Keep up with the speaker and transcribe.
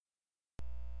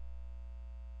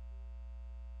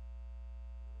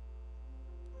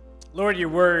Lord, your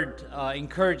word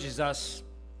encourages us.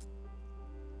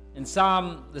 In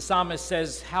Psalm, the psalmist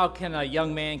says, how can a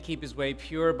young man keep his way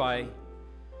pure? By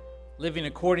living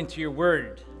according to your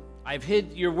word. I've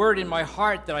hid your word in my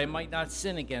heart that I might not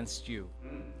sin against you.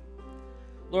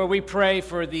 Lord, we pray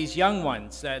for these young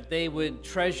ones that they would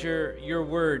treasure your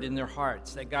word in their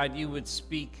hearts, that God, you would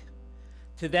speak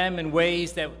to them in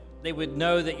ways that they would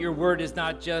know that your word is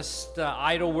not just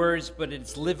idle words, but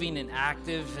it's living and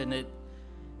active, and it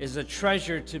is a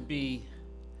treasure to be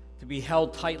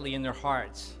held tightly in their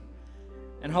hearts.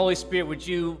 And Holy Spirit, would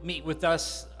you meet with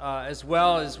us as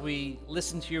well as we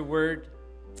listen to your word?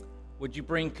 Would you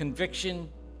bring conviction?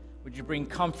 Would you bring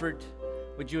comfort?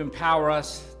 Would you empower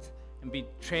us and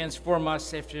transform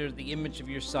us after the image of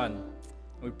your Son?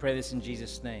 And we pray this in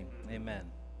Jesus' name. Amen.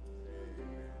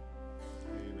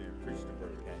 Amen. Preach the word.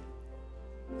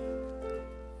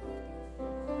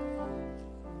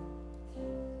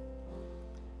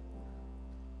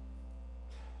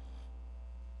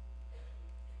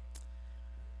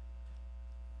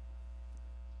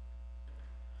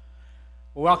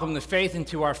 Welcome to Faith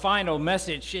into our final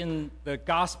message in the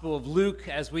Gospel of Luke,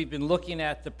 as we've been looking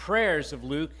at the prayers of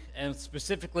Luke, and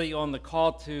specifically on the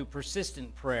call to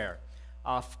persistent prayer.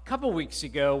 A couple weeks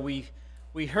ago,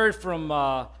 we heard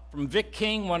from Vic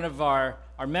King, one of our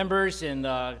members, and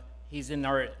he's in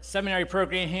our seminary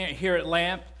program here at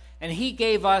Lamp, and he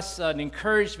gave us an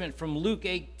encouragement from Luke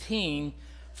 18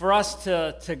 for us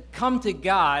to come to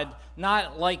God,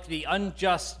 not like the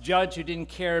unjust judge who didn't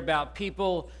care about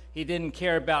people. He didn't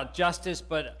care about justice,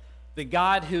 but the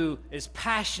God who is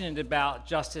passionate about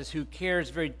justice, who cares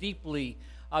very deeply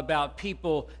about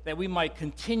people, that we might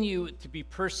continue to be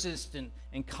persistent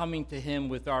in coming to him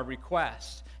with our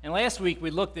requests. And last week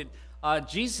we looked at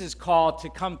Jesus' call to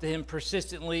come to him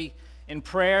persistently in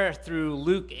prayer through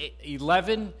Luke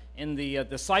 11 in the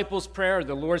disciples' prayer, or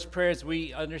the Lord's Prayer as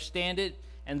we understand it.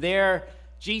 And there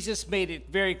Jesus made it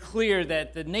very clear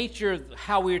that the nature of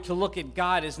how we are to look at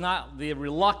God is not the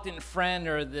reluctant friend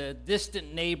or the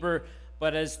distant neighbor,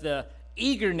 but as the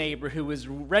eager neighbor who is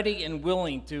ready and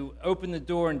willing to open the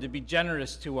door and to be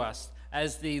generous to us,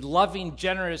 as the loving,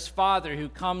 generous Father who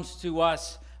comes to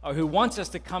us, or who wants us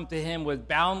to come to him with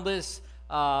boundless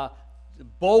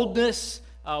boldness,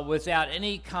 without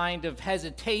any kind of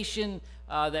hesitation,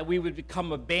 that we would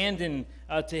become abandoned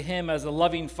to him as a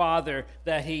loving Father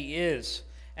that he is.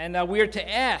 And we are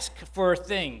to ask for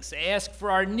things, ask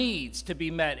for our needs to be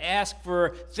met, ask for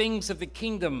things of the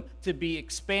kingdom to be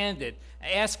expanded,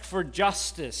 ask for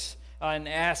justice, and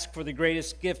ask for the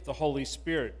greatest gift, the Holy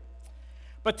Spirit.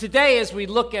 But today, as we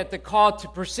look at the call to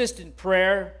persistent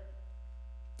prayer,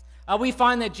 we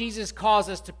find that Jesus calls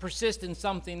us to persist in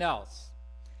something else.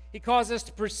 He calls us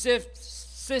to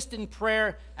persist in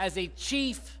prayer as a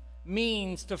chief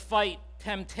means to fight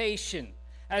temptation,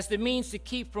 as the means to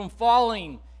keep from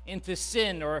falling into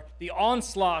sin or the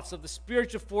onslaughts of the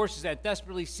spiritual forces that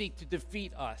desperately seek to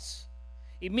defeat us.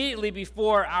 Immediately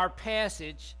before our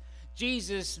passage,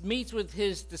 Jesus meets with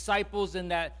his disciples in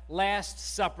that Last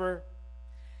Supper,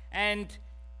 and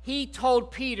he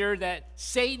told Peter that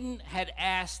Satan had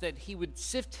asked that he would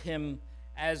sift him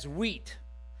as wheat.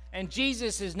 And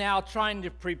Jesus is now trying to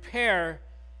prepare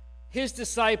his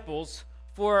disciples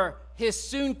for his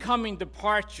soon coming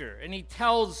departure. And he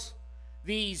tells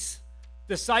these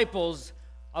disciples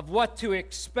of what to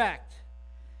expect.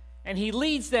 And he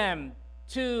leads them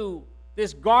to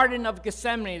this Garden of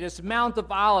Gethsemane, this Mount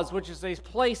of Olives, which is a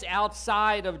place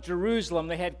outside of Jerusalem.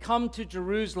 They had come to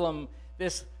Jerusalem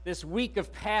this week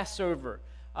of Passover.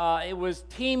 It was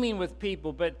teeming with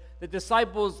people, but the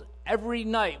disciples every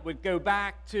night would go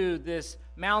back to this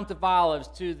Mount of Olives,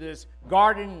 to this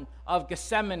Garden of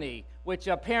Gethsemane, which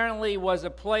apparently was a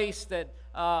place that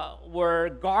were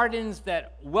gardens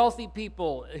that wealthy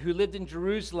people who lived in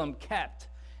Jerusalem kept.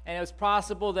 And it was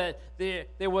possible that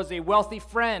there was a wealthy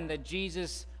friend that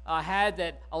Jesus had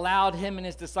that allowed him and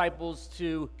his disciples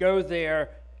to go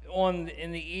there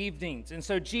in the evenings. And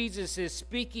so Jesus is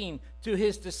speaking to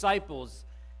his disciples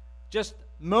just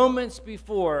moments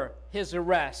before his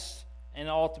arrest and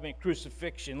ultimate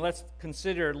crucifixion. Let's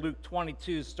consider Luke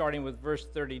 22, starting with verse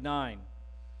 39.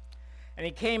 And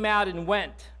he came out and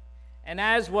went, and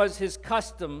as was his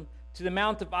custom, to the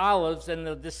Mount of Olives, and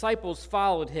the disciples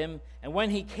followed him. And when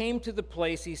he came to the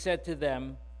place, he said to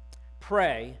them,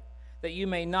 "Pray that you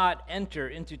may not enter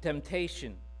into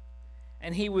temptation."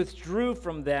 And he withdrew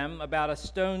from them about a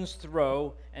stone's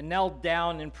throw and knelt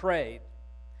down and prayed,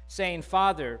 saying,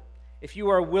 "Father, if you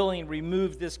are willing,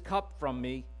 remove this cup from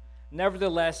me.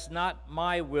 Nevertheless, not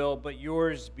my will, but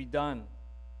yours be done."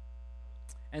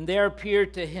 And there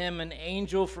appeared to him an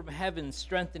angel from heaven,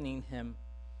 strengthening him.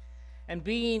 And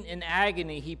being in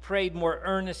agony, he prayed more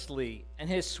earnestly, and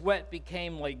his sweat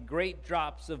became like great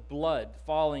drops of blood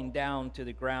falling down to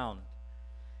the ground.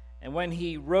 And when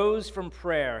he rose from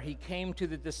prayer, he came to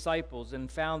the disciples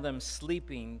and found them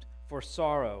sleeping for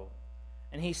sorrow.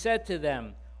 And he said to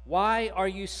them, "Why are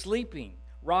you sleeping?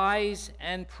 Rise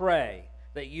and pray,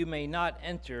 that you may not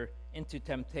enter into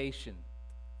temptation."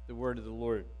 The word of the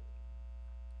Lord.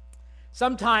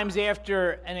 Sometimes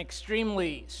after an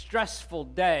extremely stressful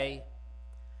day,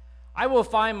 I will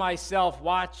find myself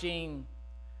watching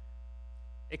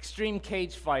extreme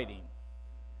cage fighting.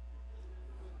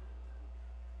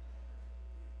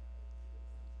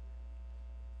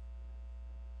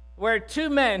 Where two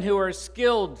men who are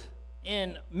skilled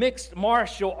in mixed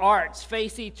martial arts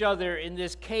face each other in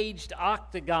this caged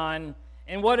octagon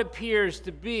in what appears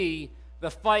to be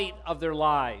the fight of their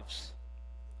lives.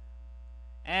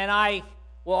 And I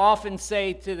will often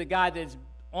say to the guy that's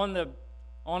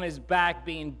on his back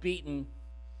being beaten,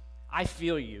 "I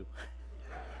feel you."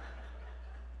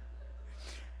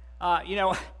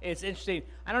 It's interesting.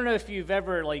 I don't know if you've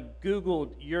ever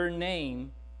Googled your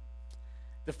name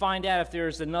to find out if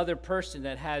there's another person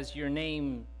that has your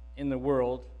name in the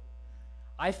world.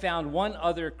 I found one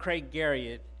other Craig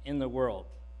Garriott in the world.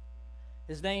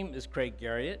 His name is Craig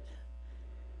Garriott.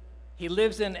 He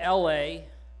lives in LA,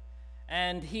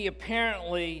 and he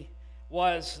apparently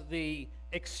was the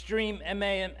extreme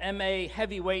MMA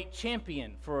heavyweight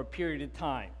champion for a period of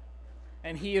time.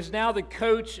 And he is now the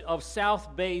coach of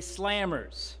South Bay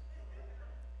Slammers.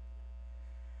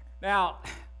 Now,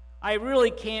 I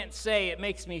really can't say it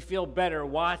makes me feel better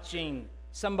watching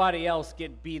somebody else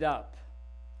get beat up.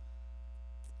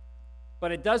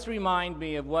 But it does remind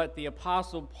me of what the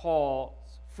Apostle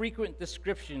Paul's frequent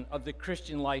description of the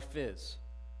Christian life is.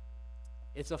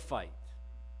 It's a fight.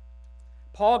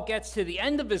 Paul gets to the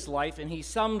end of his life and he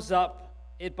sums up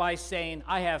it by saying,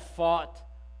 "I have fought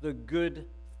the good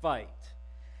fight."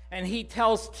 And he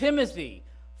tells Timothy,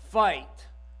 "Fight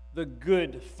the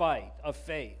good fight of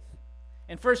faith."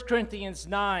 In 1 Corinthians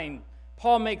 9,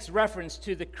 Paul makes reference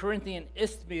to the Corinthian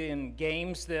Isthmian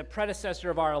Games, the predecessor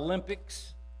of our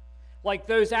Olympics. Like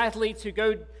those athletes who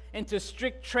go into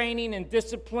strict training and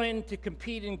discipline to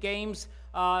compete in games,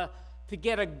 to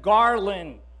get a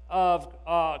garland of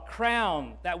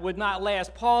crown that would not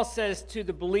last. Paul says to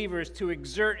the believers to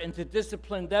exert and to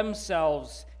discipline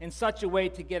themselves in such a way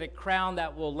to get a crown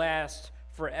that will last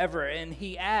forever. And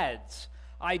he adds,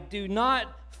 "I do not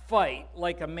fight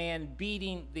like a man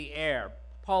beating the air."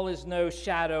 Paul is no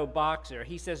shadow boxer.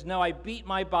 He says, "No, I beat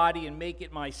my body and make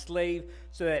it my slave,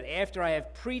 so that after I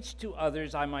have preached to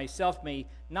others, I myself may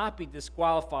not be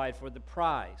disqualified for the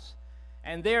prize."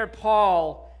 And there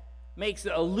Paul makes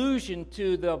an allusion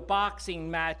to the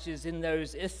boxing matches in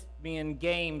those Isthmian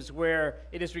Games, where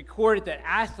it is recorded that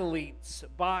athletes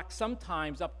box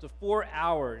sometimes up to 4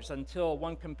 hours until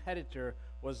one competitor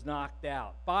was knocked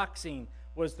out. Boxing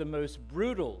was the most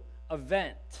brutal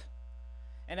event.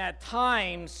 And at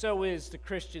times, so is the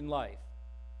Christian life.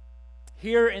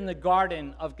 Here in the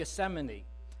Garden of Gethsemane,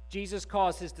 Jesus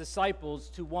calls his disciples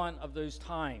to one of those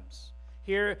times.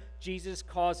 Here, Jesus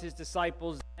calls his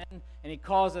disciples then, and he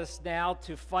calls us now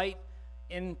to fight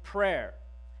in prayer.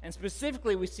 And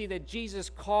specifically, we see that Jesus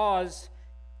calls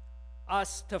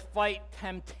us to fight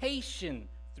temptation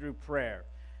through prayer.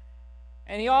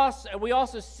 And we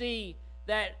also see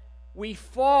that we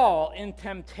fall in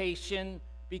temptation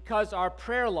because our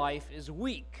prayer life is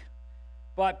weak,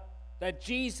 but that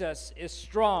Jesus is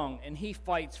strong and he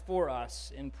fights for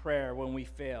us in prayer when we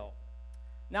fail.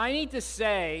 Now, I need to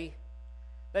say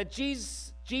that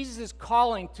Jesus'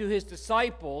 calling to his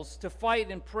disciples to fight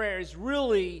in prayer is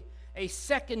really a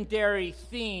secondary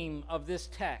theme of this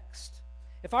text.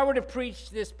 If I were to preach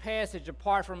this passage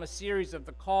apart from a series of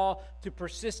the call to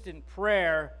persistent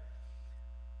prayer,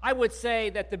 I would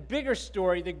say that the bigger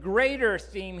story, the greater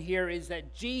theme here is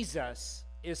that Jesus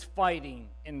is fighting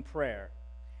in prayer,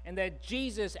 and that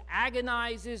Jesus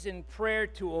agonizes in prayer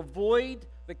to avoid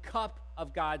the cup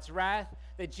of God's wrath,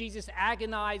 that Jesus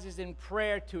agonizes in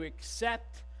prayer to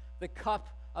accept the cup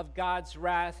of God's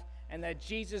wrath, and that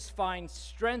Jesus finds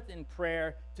strength in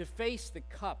prayer to face the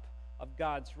cup of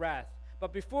God's wrath.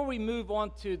 But before we move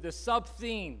on to the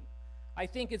sub-theme, I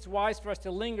think it's wise for us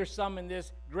to linger some in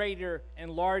this greater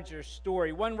and larger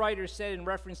story. One writer said in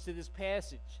reference to this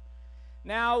passage,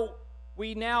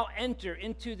 we now enter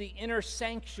into the inner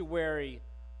sanctuary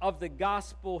of the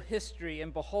gospel history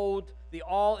and behold the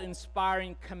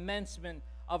all-inspiring commencement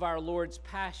of our Lord's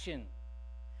passion,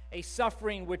 a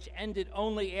suffering which ended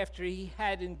only after he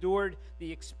had endured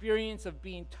the experience of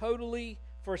being totally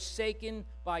forsaken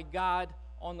by God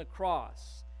on the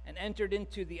cross. and entered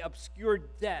into the obscure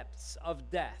depths of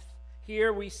death.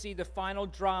 Here we see the final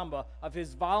drama of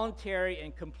his voluntary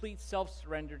and complete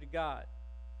self-surrender to God.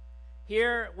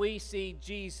 Here we see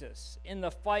Jesus in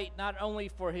the fight not only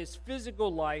for his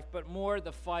physical life, but more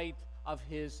the fight of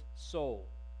his soul.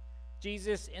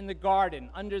 Jesus in the garden,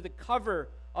 under the cover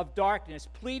of darkness,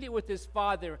 pleaded with his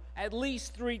Father at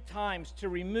least 3 times to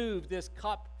remove this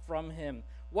cup from him.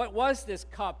 What was this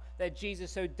cup that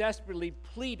Jesus so desperately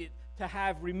pleaded to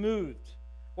have removed?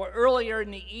 Well, earlier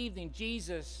in the evening,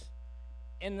 Jesus,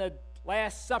 in the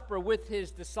Last Supper with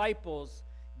his disciples,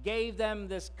 gave them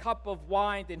this cup of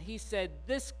wine, and he said,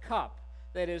 "This cup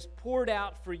that is poured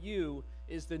out for you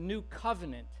is the new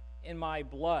covenant in my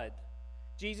blood."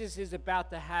 Jesus is about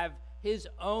to have his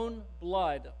own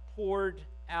blood poured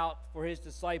out for his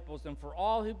disciples and for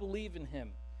all who believe in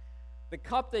him. The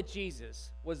cup that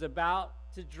Jesus was about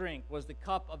to drink was the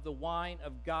cup of the wine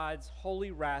of God's holy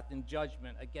wrath and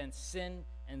judgment against sin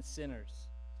and sinners.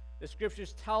 The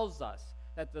scriptures tells us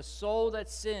that the soul that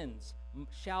sins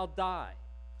shall die.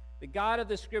 The God of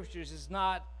the scriptures is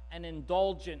not an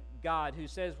indulgent God who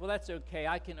says, well, that's okay,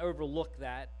 I can overlook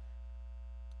that.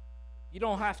 You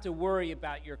don't have to worry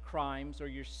about your crimes or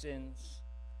your sins.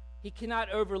 He cannot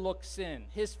overlook sin.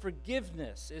 His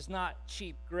forgiveness is not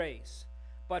cheap grace.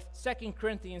 But 2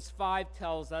 Corinthians 5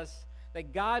 tells us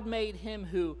that God made him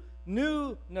who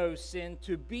knew no sin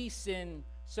to be sin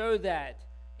so that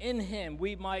in him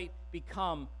we might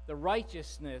become the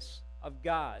righteousness of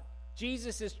God.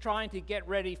 Jesus is trying to get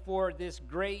ready for this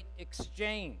great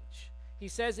exchange. He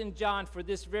says in John, "For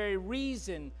this very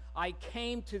reason I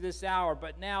came to this hour,"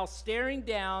 but now staring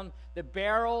down the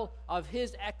barrel of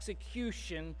his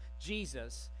execution,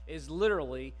 Jesus is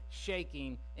literally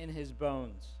shaking in his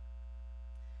bones.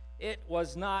 It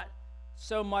was not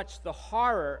so much the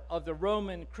horror of the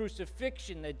Roman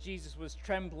crucifixion that Jesus was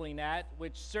trembling at,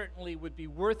 which certainly would be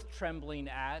worth trembling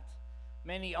at.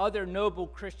 Many other noble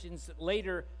Christians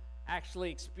later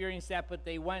actually experienced that, but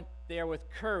they went there with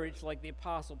courage like the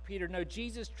Apostle Peter. No,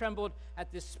 Jesus trembled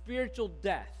at the spiritual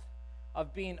death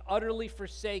of being utterly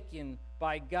forsaken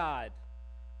by God.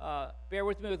 Bear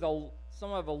with me with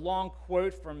some of a long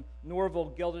quote from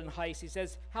Norval Gildenhuis. He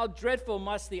says, "How dreadful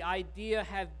must the idea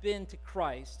have been to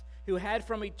Christ, who had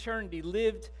from eternity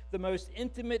lived the most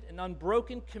intimate and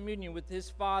unbroken communion with his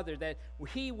Father, that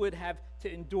he would have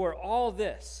to endure all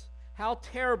this. How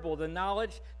terrible the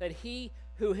knowledge that he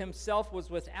who himself was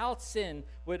without sin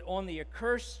would on the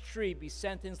accursed tree be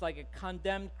sentenced like a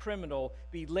condemned criminal,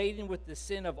 be laden with the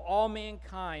sin of all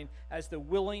mankind as the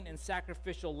willing and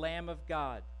sacrificial Lamb of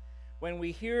God. When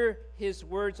we hear his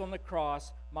words on the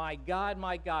cross, my God,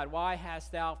 why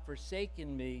hast thou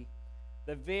forsaken me?"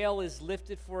 the veil is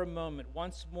lifted for a moment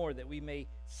once more that we may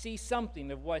see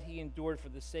something of what he endured for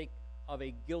the sake of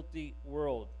a guilty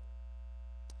world.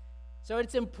 So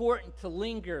it's important to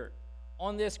linger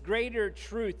on this greater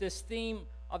truth, this theme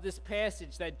of this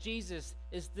passage, that Jesus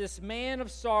is this man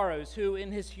of sorrows who,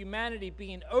 in his humanity,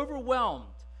 being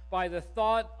overwhelmed by the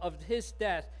thought of his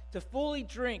death, to fully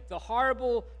drink the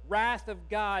horrible wrath of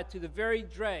God to the very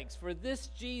dregs. For this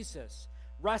Jesus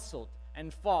wrestled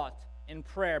and fought in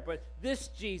prayer, but this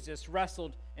Jesus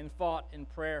wrestled and fought in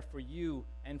prayer for you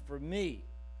and for me.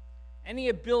 Any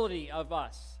ability of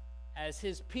us as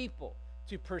his people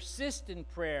to persist in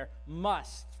prayer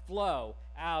must flow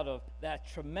out of that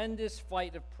tremendous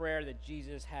fight of prayer that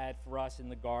Jesus had for us in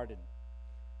the garden.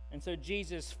 And so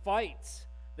Jesus fights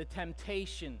the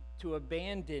temptation to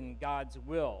abandon God's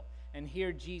will. And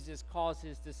here Jesus calls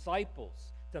his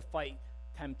disciples to fight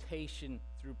temptation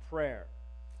through prayer.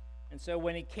 And so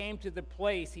when he came to the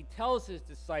place, he tells his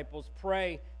disciples,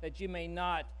 "Pray that you may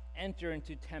not enter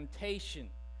into temptation."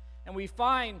 And we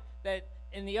find that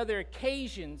in the other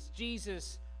occasions,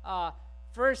 Jesus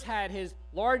first had his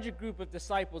larger group of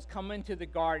disciples come into the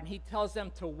garden. He tells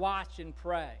them to watch and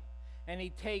pray. And he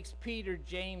takes Peter,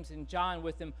 James, and John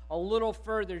with him a little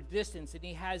further distance, and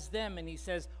he has them, and he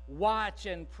says, "Watch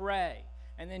and pray."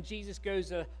 And then Jesus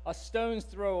goes a stone's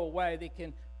throw away. They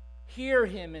can hear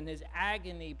him in his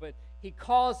agony, but he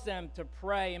calls them to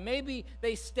pray. And maybe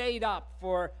they stayed up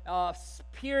for a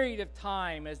period of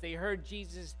time as they heard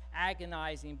Jesus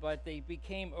agonizing, but they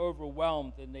became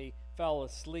overwhelmed and they fell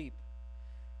asleep.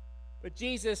 But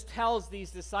Jesus tells these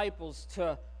disciples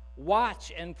to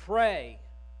watch and pray.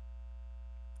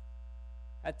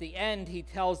 At the end, he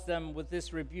tells them with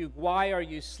this rebuke, "Why are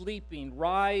you sleeping?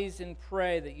 Rise and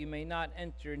pray that you may not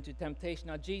enter into temptation."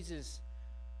 Now, Jesus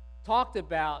talked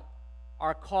about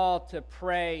our call to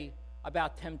pray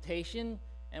about temptation,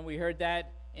 and we heard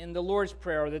that in the Lord's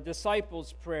Prayer or the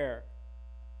disciples' prayer.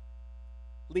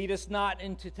 lead us not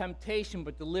into temptation,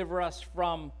 but deliver us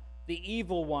from the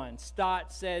evil one.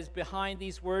 Stott says, behind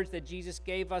these words that Jesus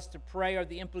gave us to pray are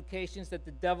the implications that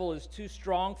the devil is too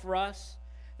strong for us,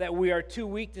 that we are too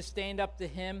weak to stand up to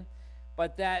him,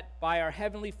 but that our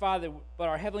Heavenly Father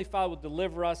will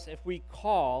deliver us if we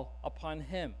call upon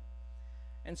him.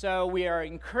 And so we are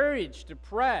encouraged to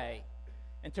pray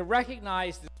and to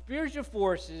recognize the spiritual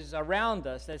forces around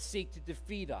us that seek to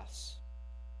defeat us.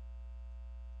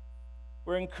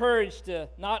 We're encouraged to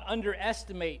not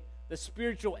underestimate the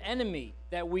spiritual enemy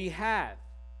that we have.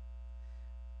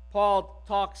 Paul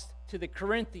talks to the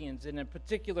Corinthians in a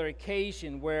particular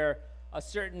occasion where a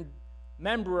certain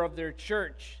member of their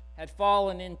church had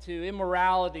fallen into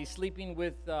immorality, sleeping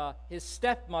with his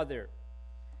stepmother.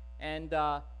 And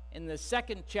in the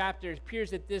second chapter, it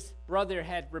appears that this brother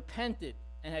had repented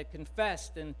and had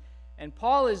confessed. And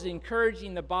Paul is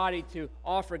encouraging the body to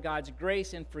offer God's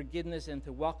grace and forgiveness and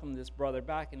to welcome this brother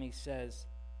back. And he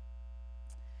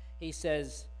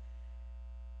says,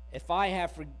 if I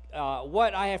have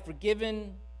what I have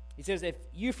forgiven, he says, if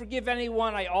you forgive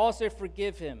anyone, I also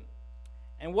forgive him.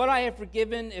 And what I have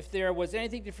forgiven, if there was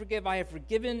anything to forgive, I have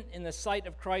forgiven in the sight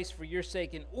of Christ for your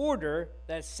sake, in order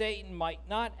that Satan might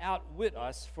not outwit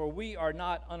us, for we are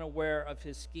not unaware of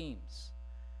his schemes.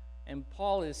 And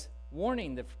Paul is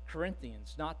warning the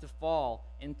Corinthians not to fall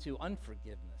into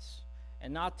unforgiveness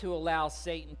and not to allow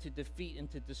Satan to defeat and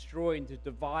to destroy and to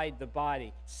divide the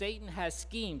body. Satan has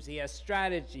schemes. He has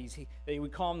strategies. We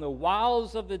call them the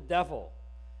wiles of the devil.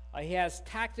 He has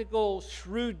tactical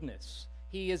shrewdness.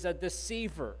 He is a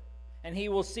deceiver, and he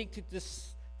will seek to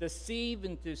deceive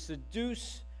and to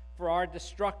seduce for our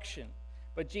destruction.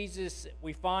 But Jesus,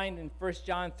 we find in 1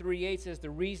 John 3:8 says, the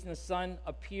reason the Son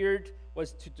appeared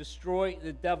was to destroy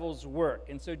the devil's work.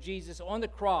 And so Jesus, on the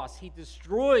cross, he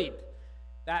destroyed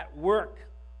that work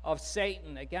of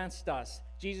Satan against us.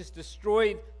 Jesus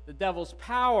destroyed the devil's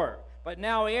power. But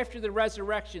now, after the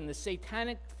resurrection, the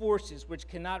satanic forces which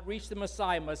cannot reach the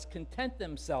Messiah must content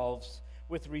themselves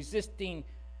with resisting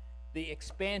the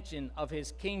expansion of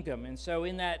his kingdom. And so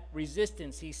in that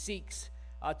resistance, he seeks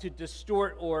to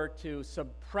distort or to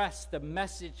suppress the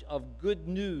message of good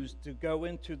news to go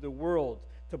into the world,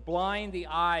 to blind the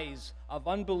eyes of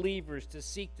unbelievers, to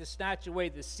seek to snatch away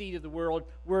the seed of the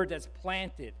word that's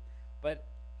planted. But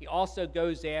he also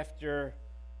goes after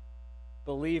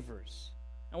believers.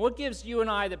 And what gives you and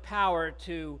I the power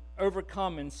to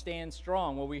overcome and stand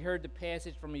strong? Well, we heard the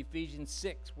passage from Ephesians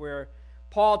 6 where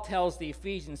Paul tells the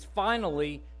Ephesians,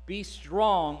 finally, be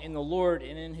strong in the Lord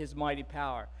and in his mighty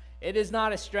power. It is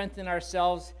not a strength in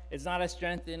ourselves. It's not a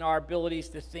strength in our abilities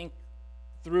to think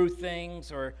through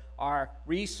things or our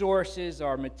resources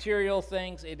or material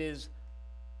things. It is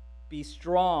be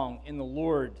strong in the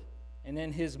Lord and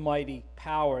in his mighty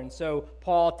power. And so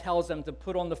Paul tells them to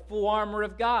put on the full armor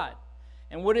of God.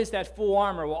 And what is that full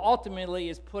armor? Well, ultimately,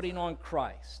 is putting on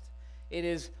Christ. It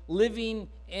is living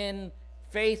in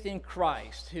faith in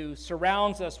Christ, who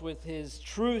surrounds us with his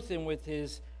truth and with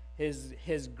his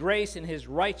grace and his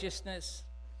righteousness.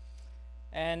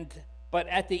 But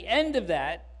at the end of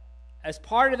that, as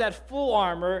part of that full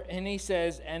armor, and he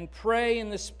says, and pray in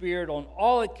the Spirit on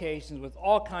all occasions with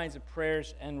all kinds of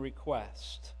prayers and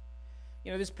requests.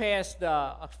 You know, this past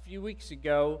a few weeks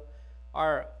ago,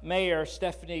 our mayor,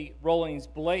 Stephanie Rollins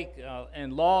Blake,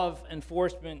 and law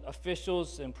enforcement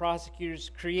officials and prosecutors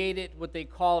created what they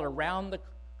call an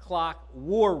around-the-clock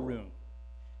war room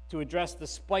to address the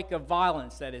spike of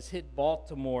violence that has hit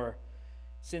Baltimore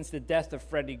since the death of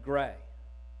Freddie Gray.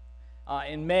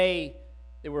 In May,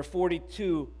 there were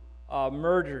 42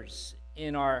 murders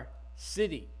in our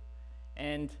city.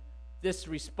 And this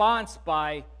response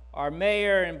by our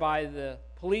mayor and by the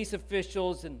police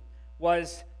officials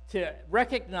was to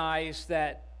recognize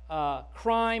that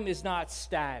crime is not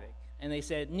static. And they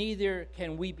said, neither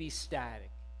can we be static.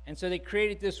 And so they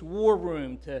created this war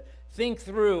room to think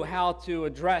through how to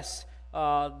address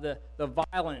the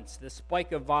violence, the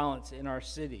spike of violence in our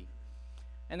city.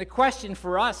 And the question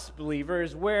for us,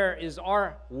 believers, where is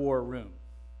our war room?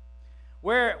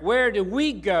 Where do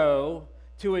we go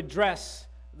to address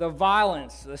the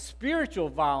violence, the spiritual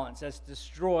violence that's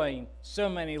destroying so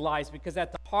many lives? Because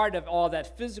at the heart of all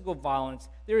that physical violence,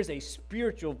 there is a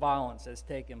spiritual violence that's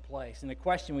taken place. And the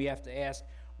question we have to ask,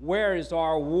 where is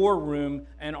our war room,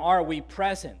 and are we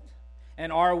present?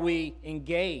 And are we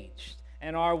engaged?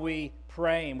 And are we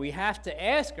praying? We have to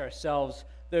ask ourselves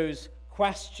those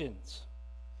questions.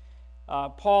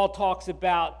 Paul talks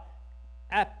about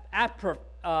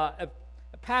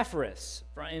Epaphras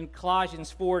in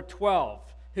Colossians 4:12,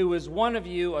 who is one of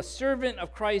you, a servant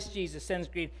of Christ Jesus, sends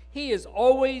greeting. He is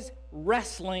always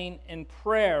wrestling in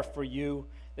prayer for you,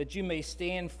 that you may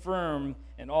stand firm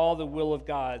in all the will of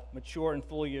God, mature and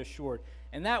fully assured.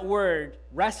 And that word,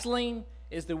 wrestling,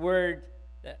 is the word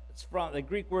that's from, the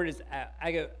Greek word is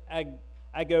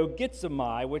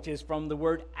agogizomai, which is from the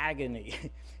word agony.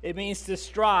 It means to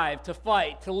strive, to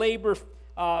fight, to labor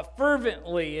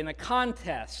fervently in a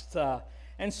contest.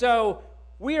 And so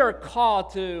we are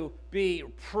called to be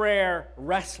prayer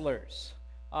wrestlers.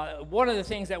 One of the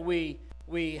things that we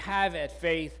have at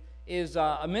Faith is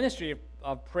a ministry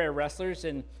of prayer wrestlers,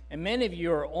 and many of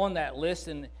you are on that list,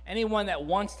 and anyone that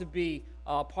wants to be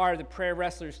part of the prayer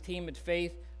wrestlers team at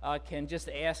Faith can just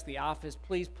ask the office,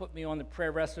 please put me on the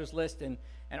prayer wrestlers list, and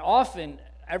often,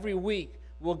 every week,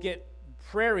 we'll get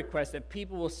prayer requests that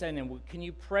people will send in. Can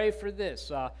you pray for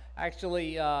this?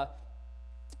 Actually,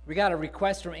 we got a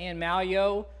request from Ann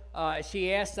Malio.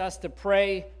 She asked us to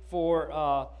pray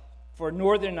for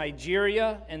northern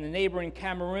Nigeria and the neighboring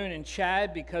Cameroon and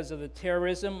Chad because of the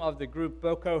terrorism of the group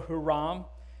Boko Haram.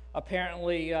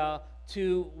 Apparently,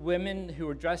 2 women who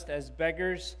were dressed as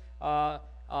beggars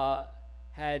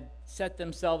had set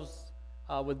themselves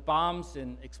with bombs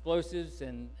and explosives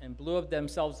and blew up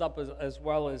themselves up as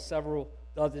well as several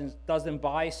dozen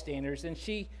bystanders. And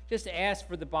she just asked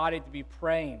for the body to be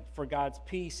praying for God's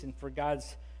peace and for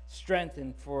God's strength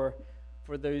and for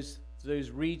those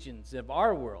regions of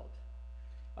our world.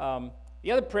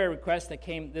 The other prayer request that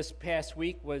came this past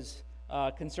week was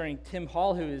concerning Tim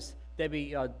Hall, who is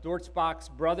Debbie Dortzbach's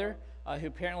brother, who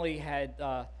apparently had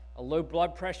a low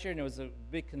blood pressure, and it was a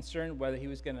big concern whether he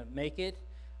was going to make it.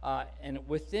 And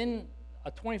within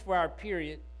a 24-hour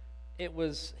period, he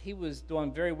was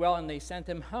doing very well, and they sent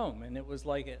him home, and it was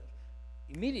like an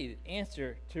immediate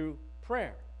answer to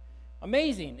prayer.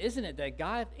 Amazing, isn't it, that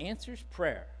God answers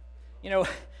prayer? You know,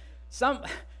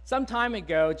 some time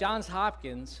ago, Johns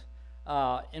Hopkins,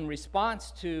 in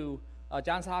response to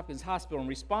Johns Hopkins Hospital, in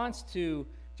response to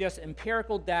just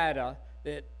empirical data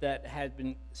that had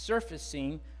been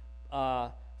surfacing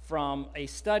from a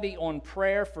study on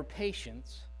prayer for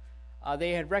patients,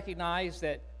 they had recognized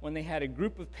that when they had a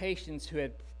group of patients who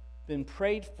had been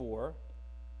prayed for,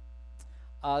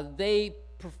 they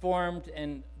performed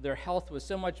and their health was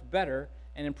so much better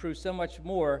and improved so much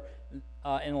more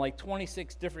in like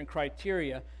 26 different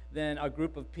criteria than a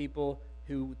group of people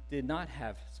who did not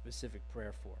have specific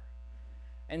prayer for.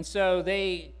 And so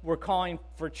they were calling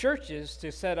for churches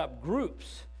to set up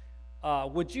groups.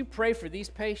 Would you pray for these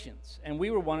patients? And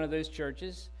we were one of those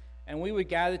churches, and we would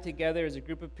gather together as a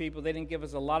group of people. They didn't give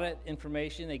us a lot of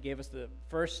information. They gave us the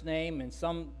first name and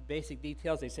some basic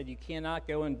details. They said, you cannot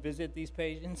go and visit these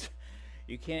patients.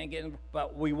 You can't get them,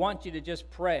 but we want you to just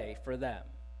pray for them.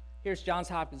 Here's Johns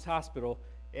Hopkins Hospital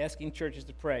asking churches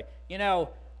to pray. You know,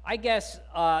 I guess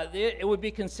it would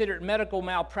be considered medical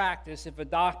malpractice if a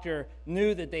doctor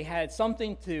knew that they had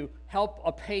something to help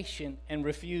a patient and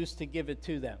refused to give it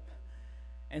to them.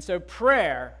 And so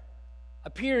prayer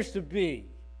appears to be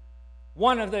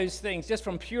one of those things just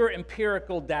from pure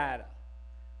empirical data.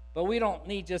 But we don't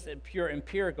need just a pure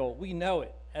empirical. We know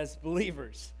it as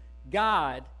believers.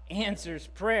 God answers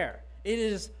prayer. It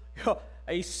is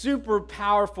a super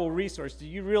powerful resource. Do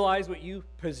you realize what you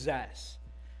possess?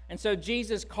 And so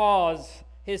Jesus calls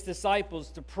his disciples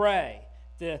to pray,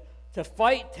 to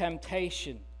fight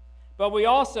temptation. But we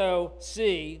also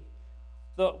see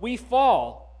that we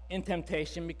fall in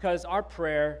temptation because our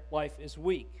prayer life is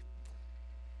weak.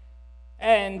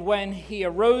 And when he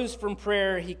arose from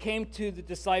prayer, he came to the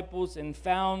disciples and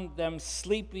found them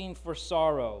sleeping for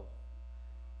sorrow.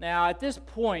 Now, at this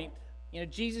point,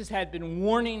 Jesus had been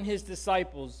warning his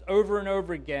disciples over and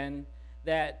over again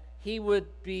that he would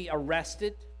be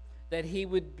arrested, that he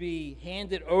would be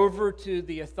handed over to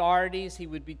the authorities, he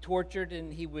would be tortured,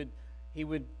 and he would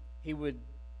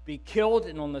be killed,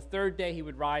 and on the third day he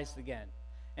would rise again.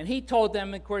 And he told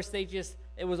them, of course,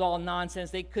 it was all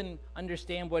nonsense. They couldn't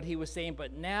understand what he was saying.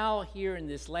 But now, here in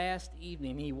this last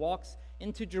evening, he walks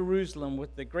into Jerusalem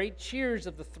with the great cheers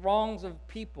of the throngs of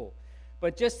people.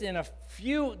 But just in a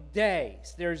few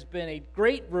days, there's been a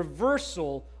great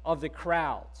reversal of the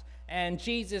crowds. And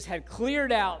Jesus had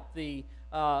cleared out the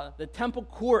temple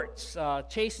courts,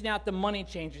 chasing out the money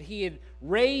changers. He had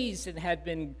raised and had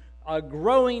been a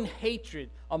growing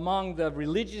hatred among the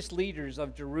religious leaders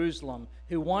of Jerusalem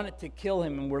who wanted to kill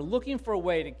him and were looking for a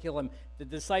way to kill him. The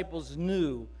disciples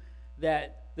knew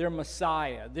that their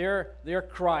Messiah, their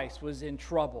Christ, was in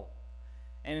trouble.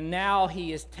 And now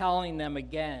he is telling them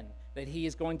again that he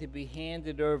is going to be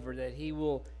handed over, that he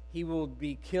will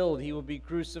be killed, he will be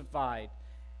crucified.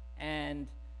 And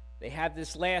they have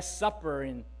this Last Supper,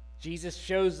 and Jesus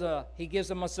he gives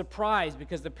them a surprise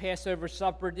because the Passover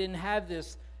supper didn't have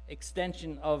this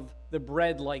extension of the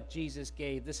bread like Jesus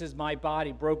gave. This is my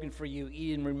body broken for you.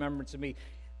 Eat in remembrance of me.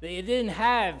 They didn't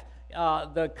have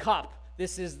the cup.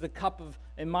 This is the cup of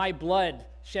in my blood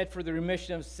shed for the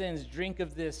remission of sins. Drink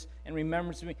of this in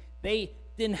remembrance of me. They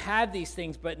didn't have these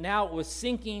things, but now it was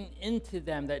sinking into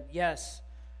them that yes,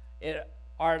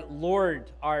 our Lord,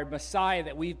 our Messiah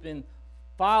that we've been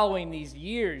following these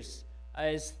years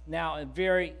is now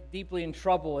very deeply in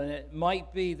trouble, and it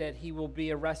might be that he will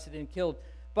be arrested and killed.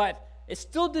 But it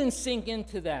still didn't sink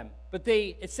into them. But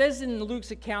it says in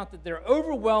Luke's account that they're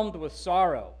overwhelmed with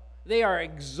sorrow. They are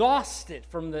exhausted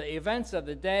from the events of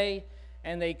the day,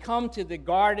 and they come to the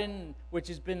garden, which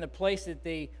has been the place that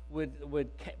they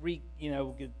would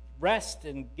rest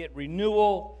and get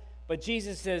renewal. But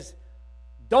Jesus says,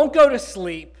 don't go to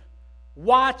sleep.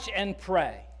 Watch and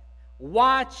pray.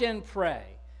 Watch and pray.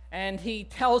 And he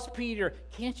tells Peter,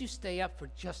 can't you stay up for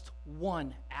just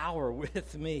 1 hour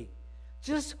with me?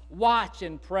 Just watch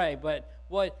and pray. But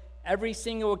every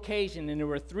single occasion, and there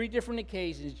were 3 different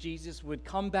occasions, Jesus would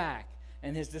come back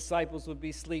and his disciples would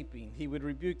be sleeping. He would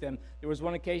rebuke them. There was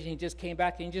one occasion he just came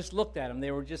back and he just looked at them.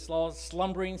 They were just all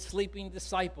slumbering, sleeping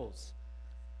disciples.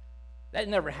 That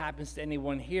never happens to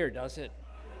anyone here, does it?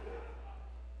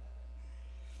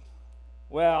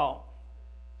 Well,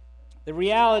 the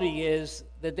reality is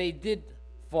that they did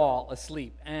fall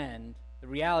asleep, and the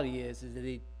reality is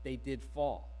that they did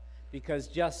fall, because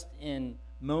just in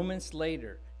moments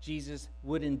later, Jesus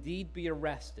would indeed be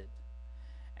arrested,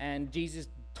 and Jesus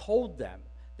told them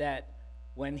that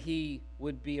when he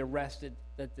would be arrested,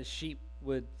 that the sheep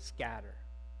would scatter.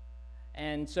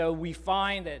 And so we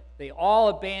find that they all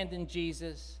abandoned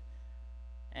Jesus,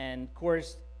 and of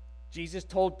course, Jesus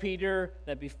told Peter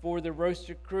that before the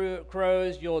rooster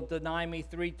crows, you'll deny me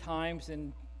 3 times,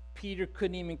 and Peter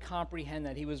couldn't even comprehend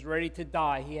that. He was ready to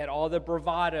die. He had all the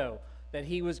bravado that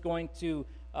he was going to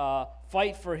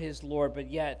fight for his Lord, but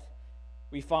yet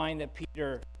we find that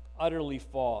Peter utterly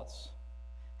falls.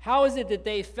 How is it that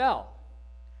they fell?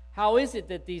 How is it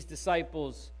that these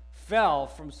disciples fell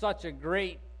from such a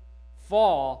great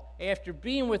fall after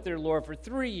being with their Lord for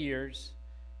 3 years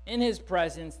in his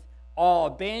presence, all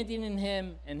abandoning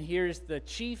him, and here's the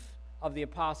chief of the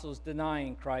apostles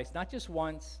denying Christ, not just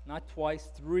once, not twice,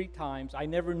 3 times. I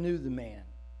never knew the man.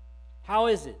 How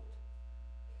is it?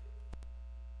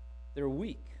 They're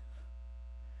weak.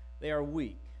 They are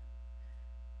weak.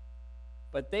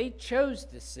 But they chose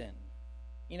to sin.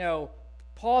 You know,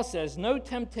 Paul says, no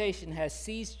temptation has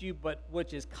seized you but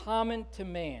which is common to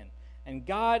man. And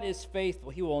God is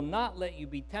faithful. He will not let you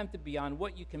be tempted beyond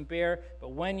what you can bear,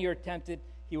 but when you're tempted,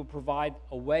 he will provide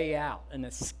a way out, an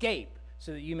escape,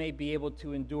 so that you may be able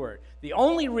to endure it. The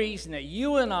only reason that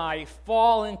you and I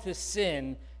fall into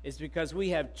sin is because we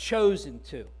have chosen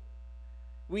to.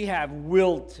 We have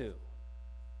willed to.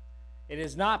 It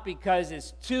is not because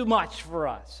it's too much for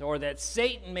us, or that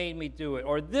Satan made me do it,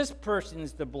 or this person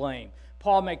is to blame.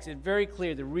 Paul makes it very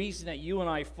clear the reason that you and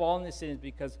I fall into sin is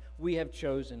because we have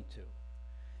chosen to.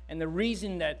 And the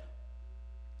reason that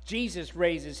Jesus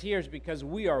raises here is because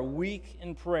we are weak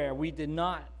in prayer. We did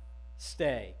not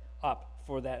stay up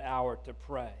for that hour to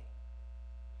pray.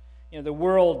 You know, the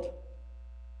world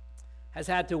has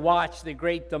had to watch the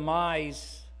great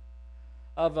demise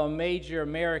of a major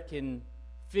American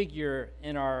figure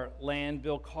in our land,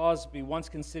 Bill Cosby, once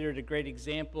considered a great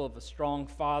example of a strong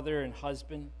father and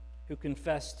husband who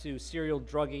confessed to serial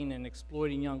drugging and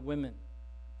exploiting young women.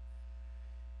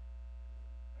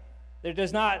 There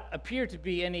does not appear to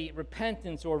be any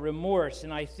repentance or remorse,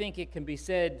 and I think it can be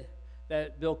said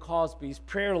that Bill Cosby's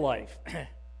prayer life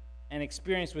and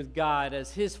experience with God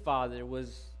as his father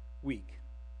was weak.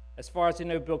 As far as I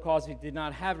know, Bill Cosby did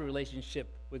not have a relationship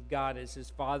with God as his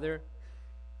father.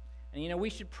 And, you know, we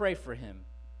should pray for him.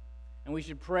 And we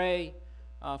should pray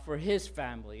for his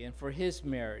family and for his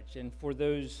marriage and for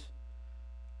those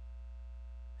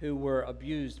who were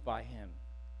abused by him,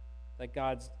 that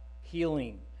God's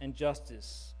healing and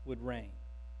justice would reign.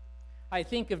 I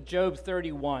think of Job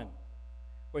 31,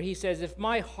 where he says, if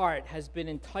my heart has been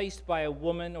enticed by a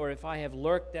woman, or if I have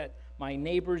lurked at my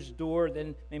neighbor's door,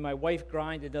 then may my wife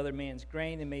grind another man's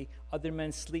grain, and may other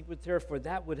men sleep with her, for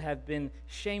that would have been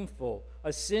shameful,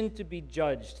 a sin to be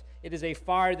judged. It is a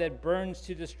fire that burns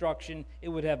to destruction. It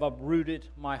would have uprooted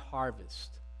my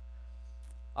harvest.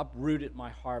 Uprooted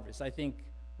my harvest. I think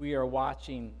we are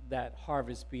watching that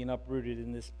harvest being uprooted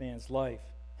in this man's life.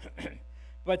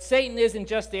 But Satan isn't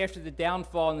just after the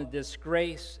downfall and the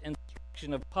disgrace and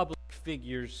destruction of public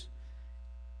figures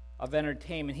of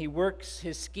entertainment. He works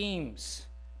his schemes,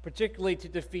 particularly to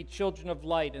defeat children of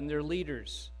light and their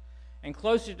leaders. And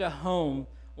closer to home,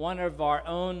 one of our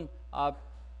own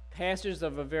pastors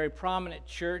of a very prominent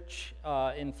church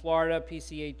in Florida,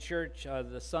 PCA Church,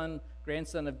 the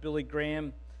grandson of Billy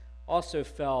Graham, also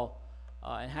fell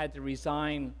and had to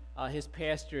resign his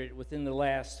pastorate within the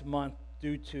last month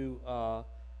due to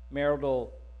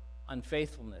marital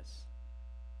unfaithfulness.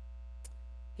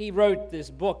 He wrote this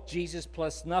book, Jesus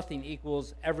Plus Nothing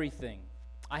Equals Everything.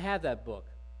 I have that book.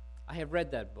 I have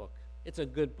read that book. It's a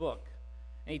good book.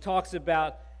 And he talks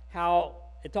about how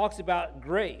it talks about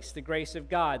grace, the grace of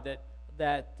God,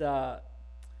 that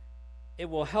it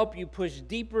will help you push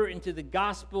deeper into the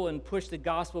gospel and push the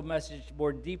gospel message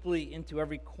more deeply into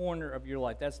every corner of your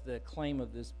life. That's the claim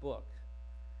of this book.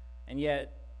 And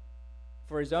yet,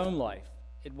 for his own life,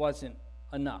 it wasn't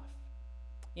enough.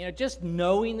 Just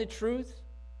knowing the truth,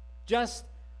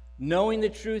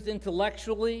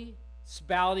 intellectually,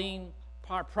 spouting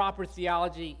proper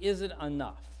theology isn't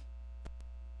enough.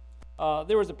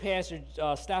 There was a pastor,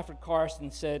 Stafford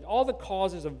Carson, said, all the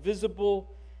causes of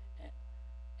visible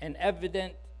and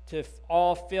evident to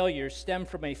all failures stem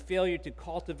from a failure to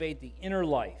cultivate the inner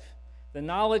life, the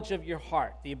knowledge of your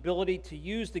heart, the ability to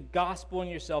use the gospel in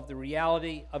yourself, the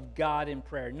reality of God in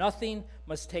prayer. Nothing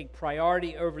must take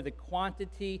priority over the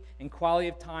quantity and quality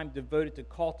of time devoted to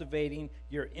cultivating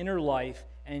your inner life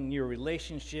and your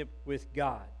relationship with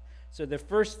God. So the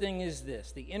first thing is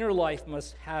this: the inner life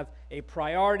must have a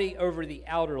priority over the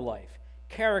outer life.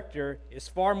 Character is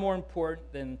far more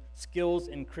important than skills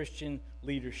in Christian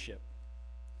leadership.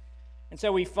 And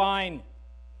so we find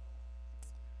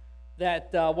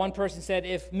that one person said,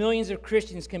 if millions of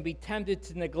Christians can be tempted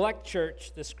to neglect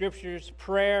church, the scriptures,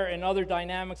 prayer, and other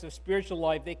dynamics of spiritual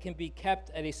life, they can be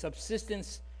kept at a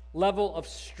subsistence level of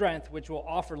strength which will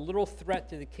offer little threat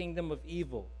to the kingdom of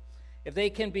evil. If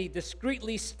they can be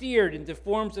discreetly steered into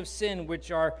forms of sin which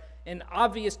are in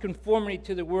obvious conformity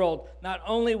to the world, not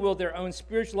only will their own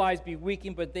spiritual lives be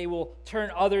weakened, but they will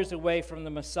turn others away from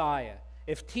the Messiah.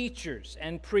 If teachers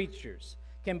and preachers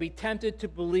can be tempted to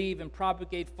believe and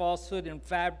propagate falsehood,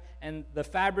 and the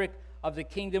fabric of the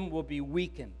kingdom will be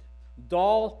weakened.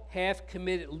 Dull,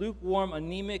 half-committed, lukewarm,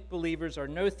 anemic believers are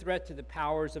no threat to the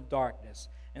powers of darkness,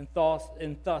 and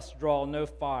thus draw no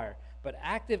fire. But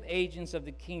active agents of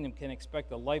the kingdom can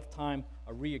expect a lifetime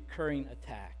of reoccurring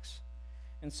attacks.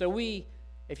 And so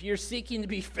if you're seeking to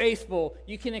be faithful,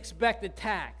 you can expect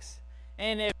attacks.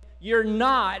 And if you're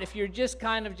not, if you're just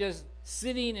kind of just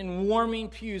sitting in warming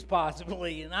pews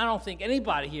possibly, and I don't think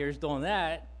anybody here is doing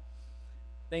that,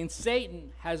 then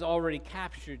Satan has already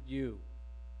captured you.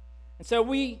 And so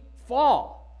we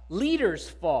fall. Leaders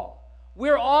fall.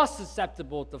 We're all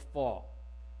susceptible to fall.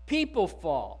 People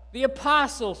fall. The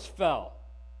apostles fell.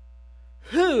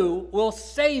 Who will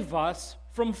save us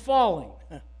from falling?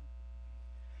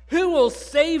 Who will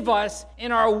save us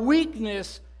in our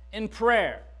weakness in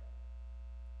prayer?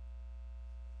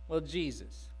 Well,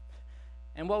 Jesus.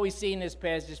 And what we see in this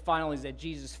passage finally is that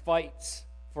Jesus fights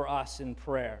for us in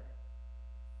prayer.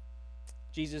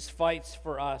 Jesus fights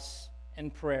for us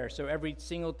in prayer. So every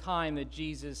single time that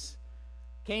Jesus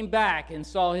came back and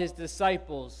saw his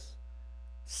disciples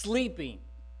sleeping,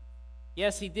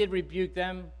 yes, he did rebuke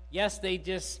them. Yes, they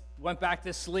just went back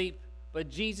to sleep. But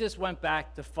Jesus went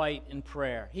back to fight in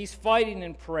prayer. He's fighting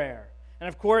in prayer. And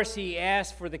of course, he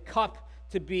asked for the cup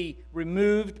to be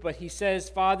removed. But he says,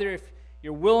 Father, if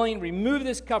you're willing, remove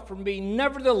this cup from me.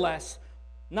 Nevertheless,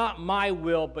 not my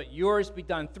will, but yours be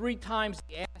done. 3 times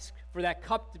he asked for that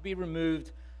cup to be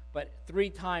removed. But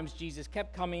 3 times Jesus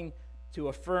kept coming to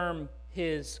affirm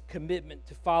his commitment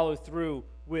to follow through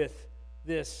with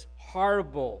this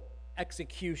horrible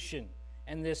execution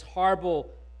and this horrible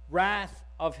wrath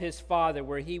of his Father,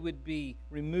 where he would be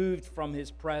removed from his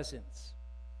presence.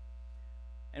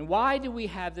 And why do we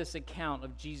have this account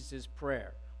of Jesus'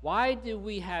 prayer? Why do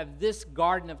we have this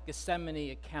Garden of Gethsemane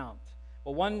account?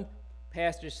 Well, one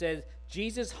pastor says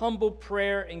Jesus' humble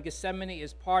prayer in Gethsemane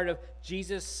is part of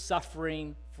Jesus'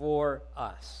 suffering for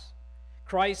us.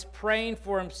 Christ praying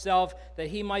for himself that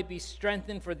he might be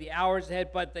strengthened for the hours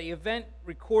ahead, but the event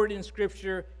recorded in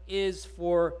Scripture is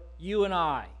for you and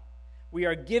I. We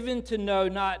are given to know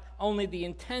not only the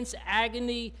intense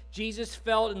agony Jesus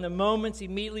felt in the moments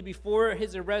immediately before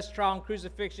his arrest, trial, and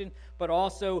crucifixion, but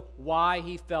also why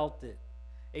he felt it.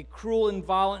 A cruel and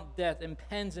violent death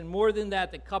impends, and more than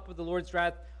that, the cup of the Lord's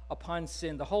wrath upon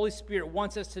sin. The Holy Spirit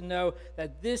wants us to know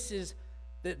that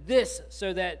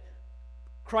so that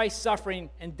Christ's suffering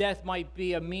and death might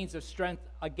be a means of strength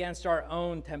against our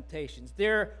own temptations.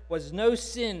 There was no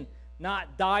sin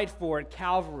not died for at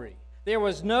Calvary. There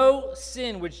was no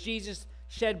sin which Jesus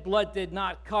shed blood did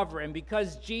not cover. And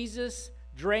because Jesus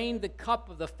drained the cup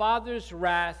of the Father's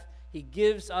wrath, he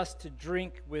gives us to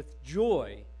drink with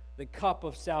joy the cup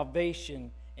of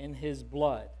salvation in his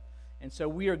blood. And so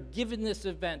we are given this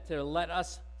event to let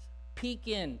us peek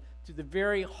in to the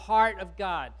very heart of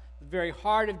God, the very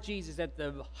heart of Jesus at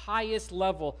the highest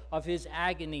level of his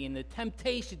agony and the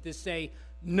temptation to say,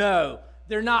 no,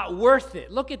 they're not worth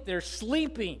it. Look at, they're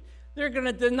sleeping. They're going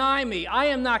to deny me. I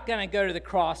am not going to go to the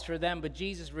cross for them. But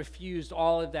Jesus refused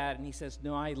all of that, and he says,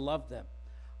 no, I love them.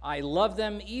 I love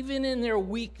them even in their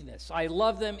weakness. I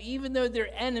love them even though they're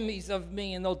enemies of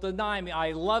me and they'll deny me.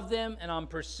 I love them, and I'm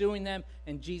pursuing them,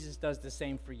 and Jesus does the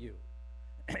same for you.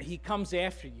 He comes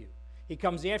after you. He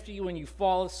comes after you when you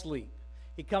fall asleep.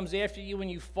 He comes after you when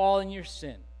you fall in your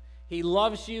sin. He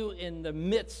loves you in the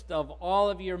midst of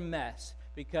all of your mess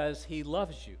because he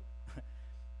loves you.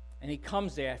 And he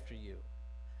comes after you.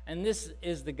 And this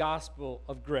is the gospel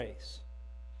of grace.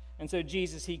 And so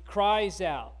Jesus, he cries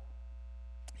out.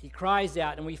 He cries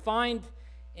out. And we find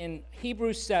in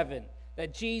Hebrews 7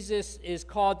 that Jesus is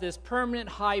called this permanent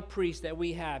high priest that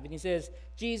we have. And he says,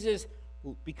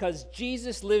 because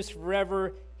Jesus lives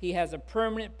forever, he has a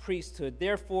permanent priesthood.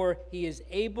 Therefore, he is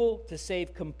able to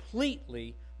save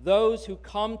completely those who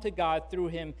come to God through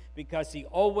him because he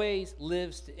always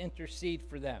lives to intercede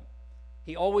for them.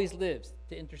 He always lives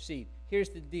to intercede. Here's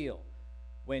the deal.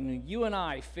 When you and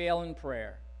I fail in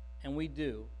prayer, and we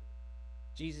do,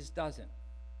 Jesus doesn't.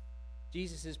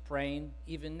 Jesus is praying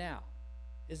even now.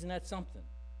 Isn't that something?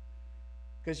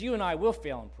 Because you and I will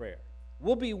fail in prayer.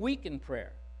 We'll be weak in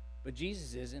prayer, but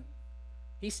Jesus isn't.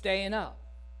 He's staying up.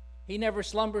 He never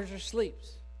slumbers or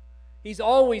sleeps. He's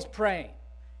always praying.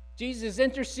 Jesus is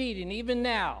interceding even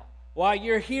now while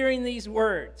you're hearing these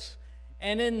words.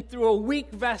 And then through a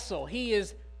weak vessel, he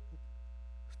is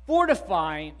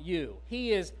fortifying you.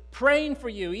 He is praying for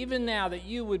you even now that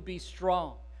you would be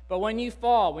strong. But when you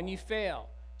fall, when you fail,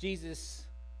 Jesus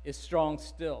is strong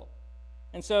still.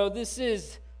 And so this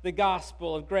is the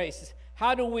gospel of grace.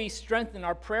 How do we strengthen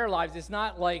our prayer lives? It's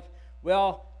not like,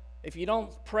 well, if you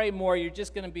don't pray more, you're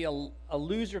just going to be a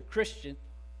loser Christian.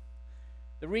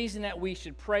 The reason that we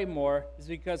should pray more is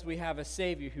because we have a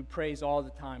Savior who prays all the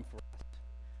time for us.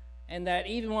 And that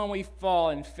even when we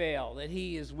fall and fail, that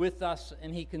he is with us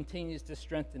and he continues to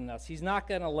strengthen us. He's not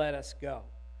going to let us go.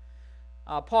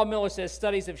 Paul Miller says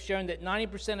studies have shown that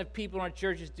 90% of people in our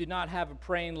churches do not have a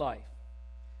praying life.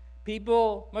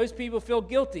 Most people feel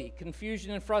guilty,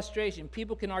 confusion, and frustration.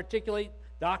 People can articulate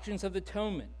doctrines of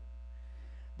atonement.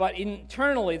 But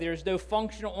internally, there is no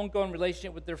functional, ongoing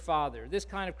relationship with their Father. This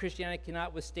kind of Christianity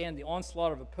cannot withstand the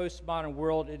onslaught of a postmodern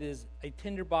world. It is a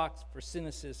tinderbox for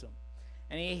cynicism.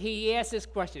 And he asks this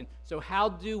question, so how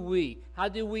do we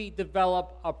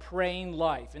develop a praying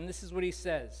life? And this is what he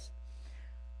says.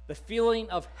 The feeling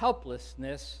of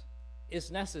helplessness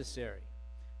is necessary.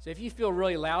 So if you feel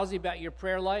really lousy about your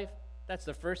prayer life, that's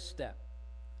the first step.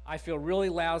 I feel really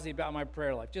lousy about my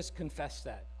prayer life. Just confess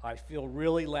that. I feel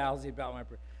really lousy about my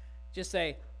prayer. Just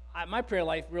say, my prayer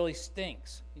life really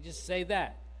stinks. You just say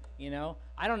that,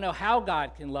 I don't know how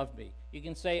God can love me. You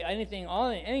can say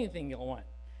anything you want.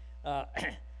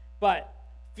 But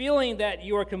feeling that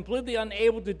you are completely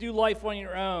unable to do life on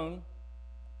your own,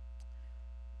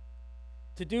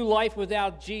 to do life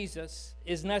without Jesus,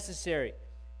 is necessary.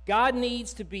 God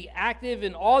needs to be active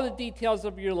in all the details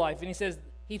of your life. And he says,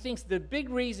 he thinks the big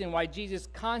reason why Jesus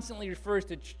constantly refers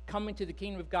to coming to the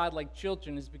kingdom of God like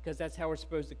children is because that's how we're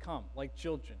supposed to come, like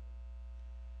children.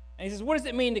 And he says, what does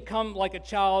it mean to come like a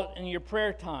child in your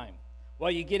prayer time? Well,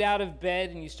 you get out of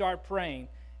bed and you start praying.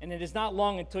 And it is not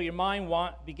long until your mind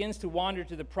begins to wander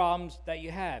to the problems that you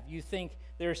have. You think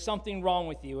there is something wrong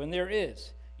with you, and there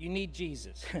is. You need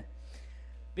Jesus.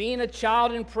 Being a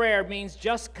child in prayer means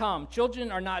just come.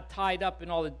 Children are not tied up in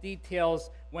all the details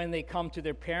when they come to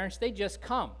their parents. They just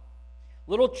come.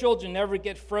 Little children never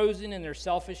get frozen in their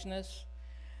selfishness.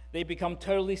 They become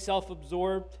totally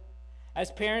self-absorbed. As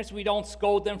parents, we don't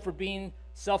scold them for being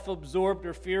self-absorbed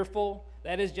or fearful.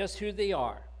 That is just who they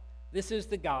are. This is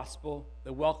the gospel,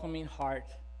 the welcoming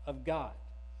heart of God.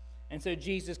 And so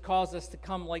Jesus calls us to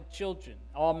come like children,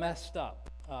 all messed up.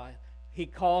 He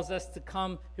calls us to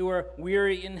come who are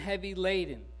weary and heavy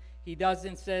laden. He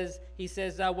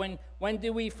says, when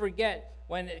do we forget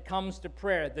when it comes to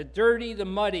prayer? The dirty, the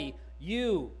muddy,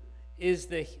 you is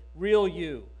the real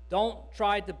you. Don't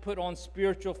try to put on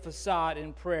spiritual facade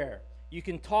in prayer. You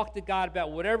can talk to God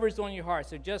about whatever's on your heart,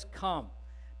 so just come.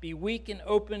 Be weak and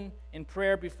open in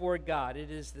prayer before God.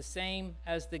 It is the same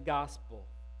as the gospel.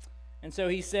 And so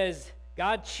he says,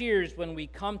 God cheers when we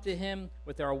come to him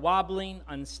with our wobbling,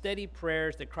 unsteady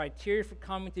prayers. The criteria for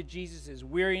coming to Jesus is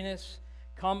weariness.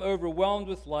 Come overwhelmed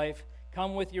with life.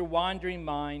 Come with your wandering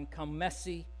mind. Come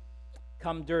messy.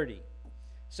 Come dirty.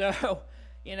 So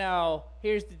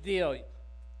Here's the deal.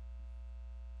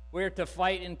 We're to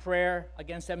fight in prayer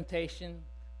against temptation,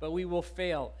 but we will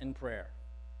fail in prayer.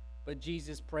 But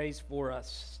Jesus prays for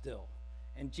us still.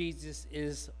 And Jesus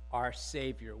is our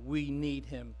Savior. We need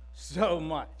him so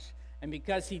much. And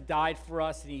because he died for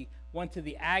us and he went to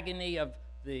the agony of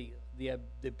the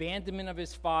abandonment of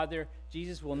his Father,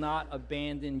 Jesus will not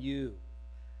abandon you.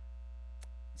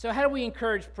 So how do we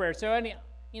encourage prayer? So,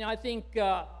 I think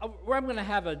I'm going to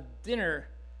have a dinner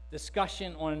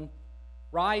discussion on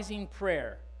rising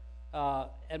prayer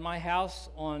at my house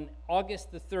on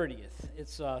August the 30th.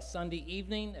 It's Sunday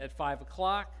evening at 5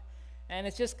 o'clock, and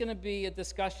it's just going to be a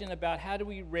discussion about how do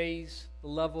we raise the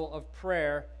level of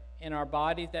prayer in our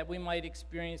body that we might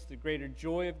experience the greater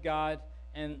joy of God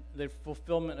and the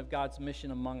fulfillment of God's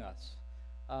mission among us.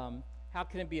 How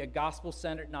can it be a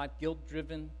gospel-centered, not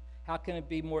guilt-driven? How can it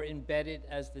be more embedded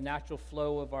as the natural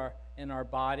flow in our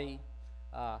body?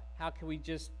 How can we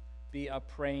just be a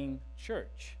praying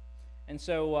church? And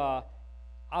so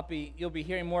you'll be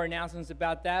hearing more announcements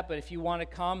about that. But if you want to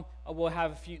come, we'll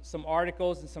have some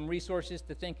articles and some resources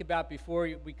to think about before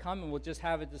we come, and we'll just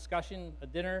have a discussion, a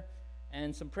dinner,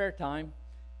 and some prayer time,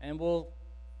 and we'll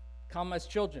come as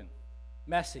children,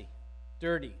 messy,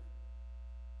 dirty,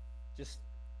 just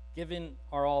giving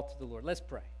our all to the Lord. Let's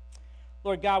pray.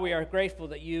 Lord God, we are grateful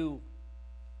that you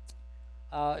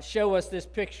show us this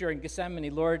picture in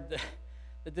Gethsemane. Lord,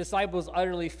 the disciples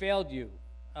utterly failed you.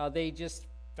 They just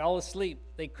fell asleep.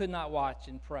 They could not watch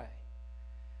and pray.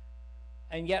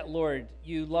 And yet, Lord,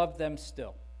 you love them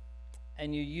still,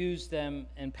 and you use them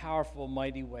in powerful,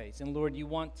 mighty ways. And Lord, you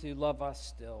want to love us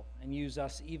still and use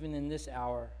us even in this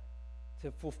hour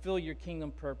to fulfill your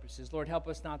kingdom purposes. Lord, help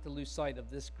us not to lose sight of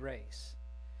this grace.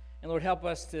 And Lord, help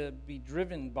us to be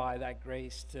driven by that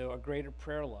grace to a greater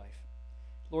prayer life.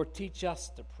 Lord, teach us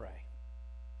to pray,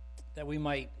 that we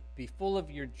might be full of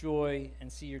your joy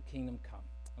and see your kingdom come.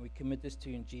 And we commit this to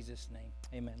you in Jesus' name.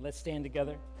 Amen. Let's stand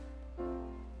together.